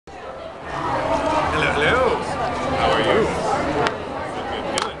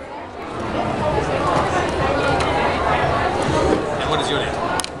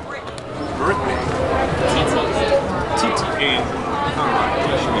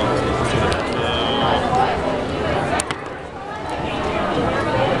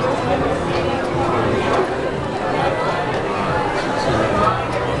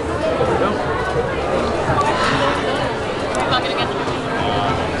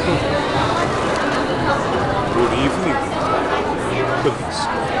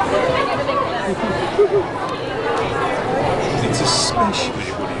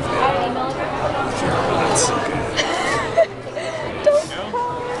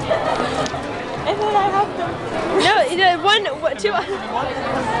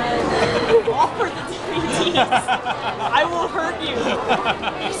Offer the DVDs. I will hurt you.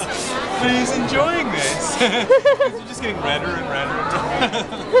 But he's enjoying this. You're just getting redder and redder.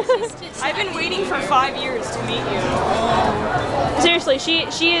 I've been waiting for 5 years to meet you. Seriously,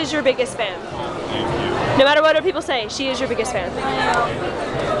 she is your biggest fan. Thank you. No matter what other people say, she is your biggest fan.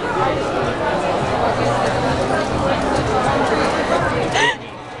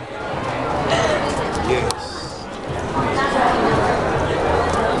 Yes.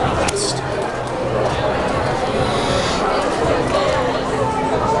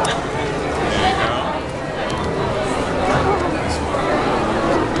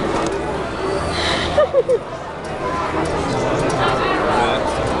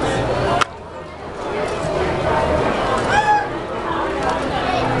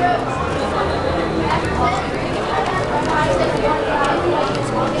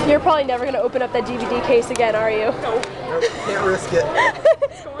 You're probably never going to open up that DVD case again, are you? Nope. Can't risk it.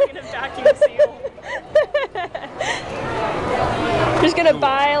 It's going in a vacuum seal. Just going to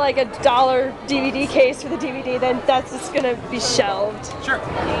buy like $1 DVD case for the DVD, then that's just going to be shelved. Sure.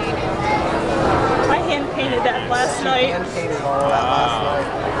 I hand painted that last night. Hand painted all of that last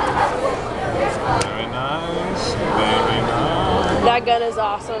night. Very nice. Very nice. That gun is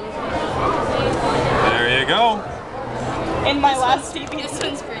awesome. There you go. In my last DVD. This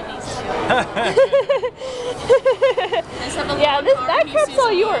one's Brittany's too. Yeah, that crap's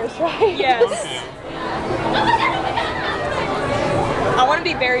all yours, right? Yes. Okay. I want to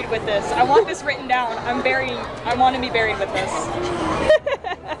be buried with this. I want this written down. I want to be buried with this. I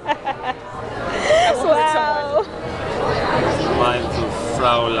will hurt Wow. someone. Mine to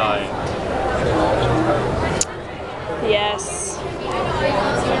Fraulein. Yes.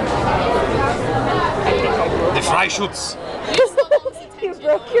 The Freischutz. You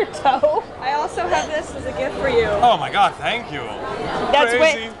broke your toe. I also have this as a gift for you. Oh my god, thank you.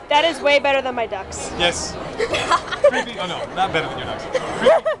 Crazy. That is way better than my ducks. Yes. Creepy. Oh no, not better than your ducks. Creepy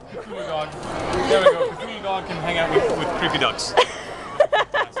Cthulhu dog. There we go. Cthulhu dog can hang out with creepy ducks. I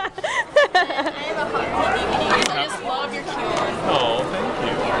have a hot DVD. I just love your cute. Oh, thank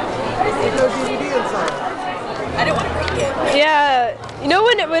you. There's no DVD inside. I didn't want to break it. Yeah. You know,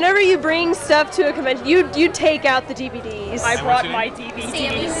 whenever you bring stuff to a convention, you take out the DVDs. I And brought what's your my name?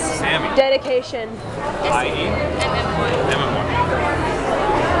 DVDs. Sammy. Dedication. I.E. MM1. Emma.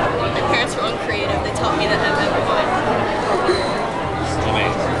 My parents were uncreative. They taught me the MM1.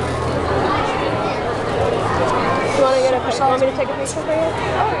 Amazing. You want to get a picture? Want me to take a picture for you?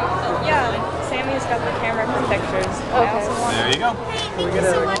 Yeah, Sammy's got the camera for pictures. I Okay. also want There you go. Thank you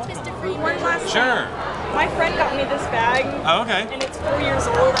so much, Mr. Freeman. one last Sure. thing. My friend got me this bag, Oh, okay. and it's 4 years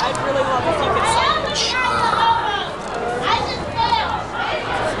old. I'd really love if you could sign it.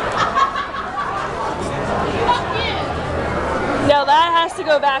 No, that has to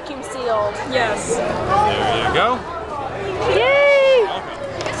go vacuum sealed. Yes. There you go. Yay!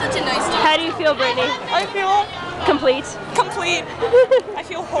 You're such a nice dog. How do you feel, Brittany? I feel Complete. complete. I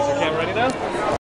feel whole. Cam ready now?